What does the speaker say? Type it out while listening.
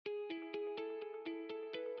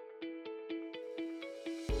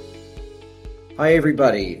Hi,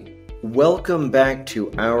 everybody. Welcome back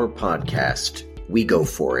to our podcast, We Go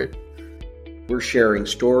For It. We're sharing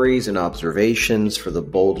stories and observations for the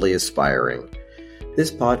boldly aspiring. This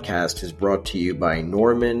podcast is brought to you by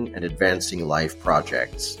Norman and Advancing Life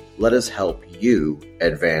Projects. Let us help you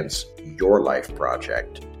advance your life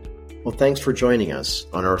project. Well, thanks for joining us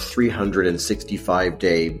on our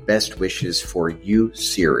 365-day Best Wishes for You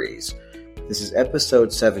series. This is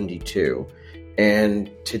episode 72, and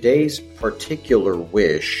today's particular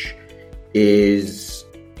wish is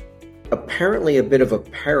apparently a bit of a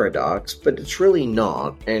paradox, but it's really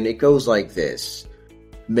not, and it goes like this.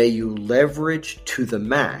 May you leverage to the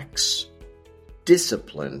max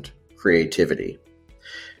disciplined creativity.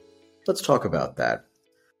 Let's talk about that.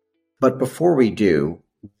 But before we do,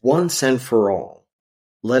 once and for all,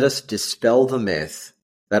 let us dispel the myth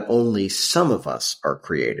that only some of us are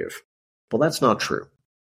creative. Well, that's not true.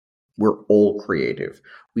 We're all creative.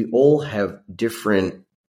 We all have different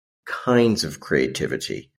kinds of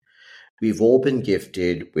creativity. We've all been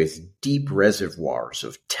gifted with deep reservoirs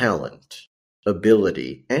of talent,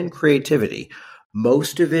 ability, and creativity.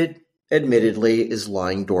 Most of it, admittedly, is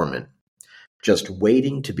lying dormant, just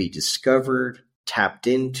waiting to be discovered, tapped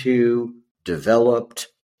into, developed,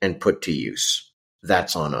 and put to use.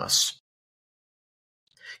 That's on us.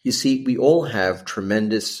 You see, we all have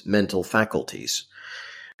tremendous mental faculties,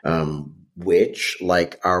 which,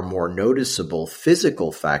 like our more noticeable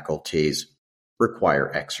physical faculties,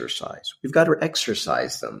 require exercise. We've got to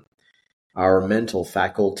exercise them. Our mental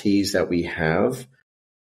faculties that we have,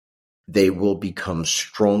 they will become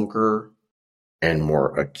stronger and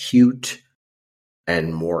more acute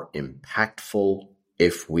and more impactful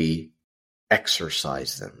if we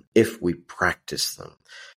exercise them, if we practice them.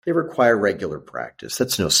 They require regular practice.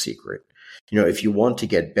 That's no secret. If you want to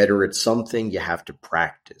get better at something, you have to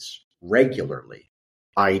practice regularly,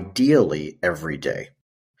 ideally every day.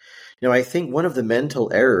 I think one of the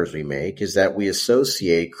mental errors we make is that we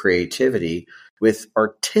associate creativity with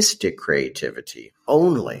artistic creativity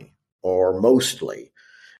only or mostly.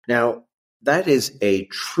 Now, that is a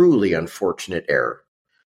truly unfortunate error,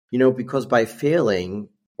 because by failing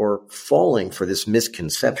or falling for this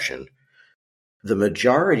misconception, the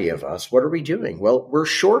majority of us, what are we doing? Well, we're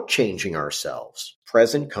shortchanging ourselves,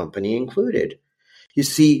 present company included. You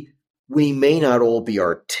see, we may not all be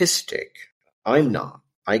artistic. I'm not.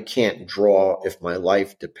 I can't draw if my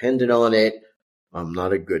life depended on it. I'm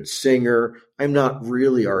not a good singer. I'm not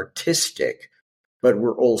really artistic, but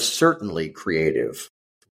we're all certainly creative.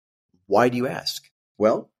 Why do you ask?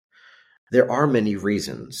 Well, there are many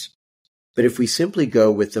reasons. But if we simply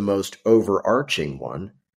go with the most overarching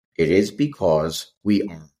one, it is because we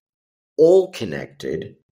are all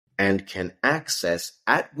connected and can access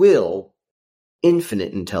at will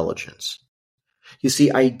infinite intelligence. You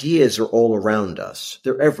see, ideas are all around us.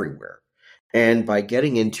 They're everywhere. And by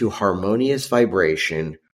getting into harmonious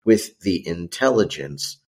vibration with the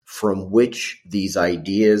intelligence from which these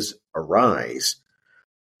ideas arise,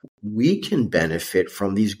 we can benefit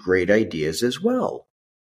from these great ideas as well.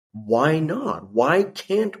 Why not? Why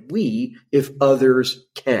can't we if others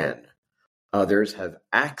can? Others have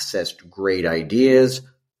accessed great ideas,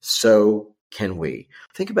 so can we.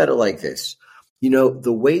 Think about it like this.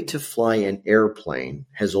 The way to fly an airplane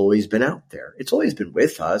has always been out there. It's always been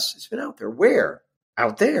with us. It's been out there. Where?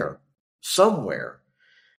 Out there. Somewhere.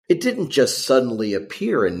 It didn't just suddenly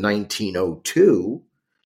appear in 1902.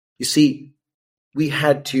 You see, we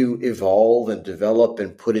had to evolve and develop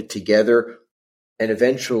and put it together and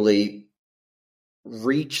eventually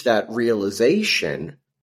reach that realization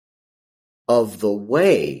of the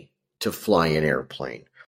way to fly an airplane.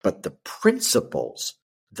 But the principles,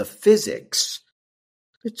 the physics,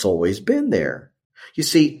 it's always been there. You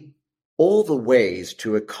see, all the ways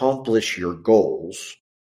to accomplish your goals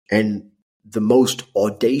and the most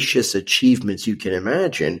audacious achievements you can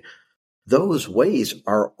imagine, those ways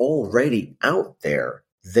are already out there.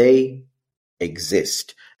 They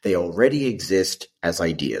exist. They already exist as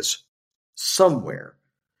ideas somewhere,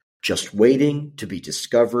 just waiting to be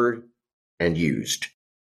discovered and used.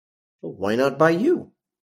 Well, why not by you?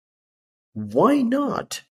 Why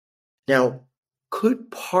not? Now, could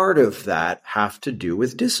part of that have to do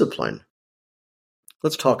with discipline?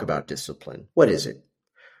 Let's talk about discipline. What is it?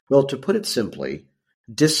 Well, to put it simply,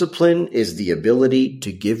 discipline is the ability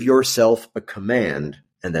to give yourself a command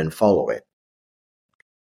and then follow it.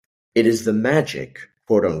 It is the magic,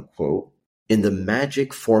 quote unquote, in the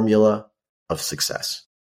magic formula of success.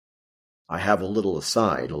 I have a little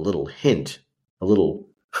aside, a little hint, a little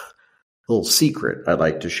secret I'd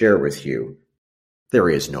like to share with you. There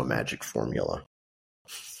is no magic formula.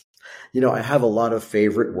 I have a lot of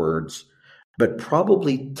favorite words, But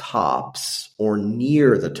probably tops or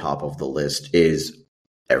near the top of the list is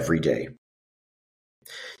every day.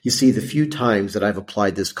 You see, the few times that I've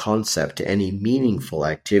applied this concept to any meaningful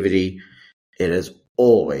activity, it has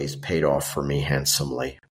always paid off for me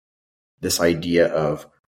handsomely. This idea of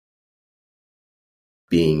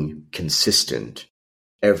being consistent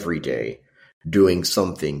every day, doing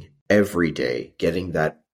something every day, getting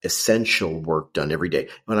that essential work done every day.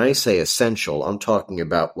 When I say essential, I'm talking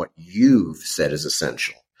about what you've said is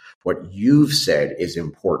essential, what you've said is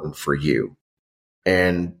important for you.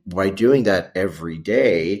 And by doing that every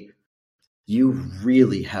day, you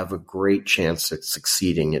really have a great chance at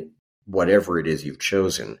succeeding at whatever it is you've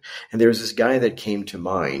chosen. And there's this guy that came to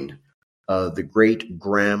mind, the great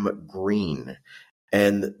Graham Greene.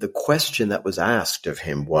 And the question that was asked of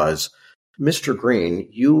him was, Mr. Greene,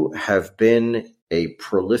 you have been a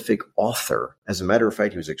prolific author. As a matter of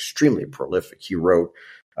fact, he was extremely prolific. He wrote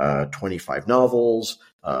 25 novels,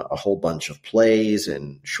 a whole bunch of plays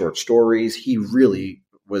and short stories. He really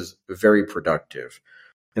was very productive.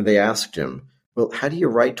 And they asked him, well, how do you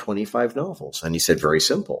write 25 novels? And he said, very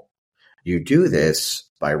simple. You do this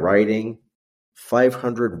by writing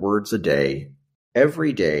 500 words a day,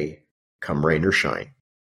 every day, come rain or shine.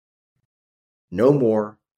 No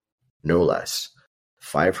more, no less.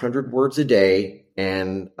 500 words a day,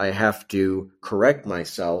 and I have to correct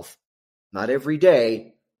myself, not every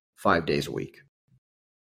day, 5 days a week.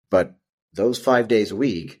 But those 5 days a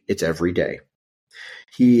week, it's every day.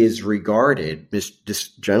 He is regarded, this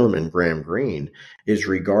gentleman, Graham Greene, is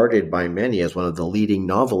regarded by many as one of the leading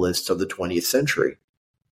novelists of the 20th century.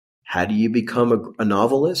 How do you become a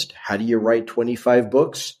novelist? How do you write 25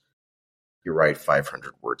 books? You write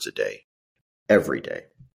 500 words a day, every day.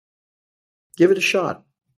 Give it a shot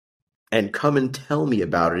and come and tell me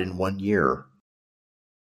about it in 1 year.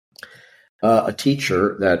 A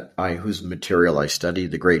teacher whose material I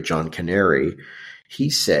studied, the great John Canary, he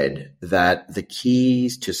said that the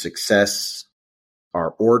keys to success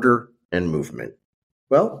are order and movement.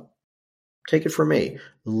 Well, take it from me.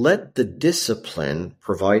 Let the discipline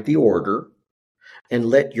provide the order, and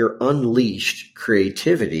let your unleashed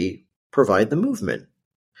creativity provide the movement.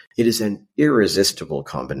 It is an irresistible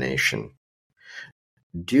combination.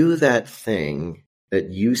 Do that thing that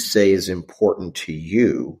you say is important to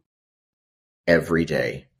you every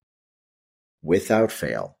day, without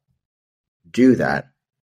fail. Do that,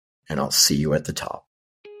 and I'll see you at the top.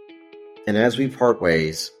 And as we part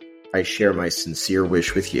ways, I share my sincere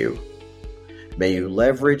wish with you. May you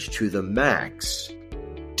leverage to the max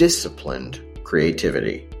disciplined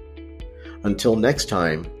creativity. Until next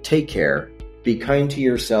time, take care, be kind to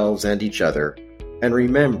yourselves and each other, and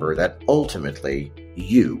remember that ultimately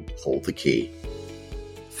you hold the key.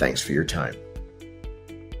 Thanks for your time.